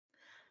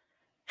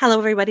Hello,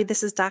 everybody.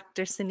 This is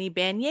Dr. Cindy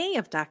Banyai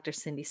of Dr.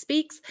 Cindy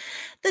Speaks,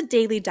 the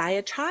daily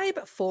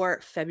diatribe for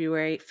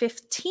February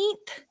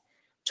 15th,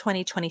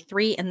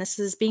 2023. And this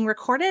is being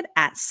recorded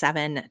at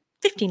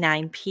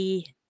 7:59 p.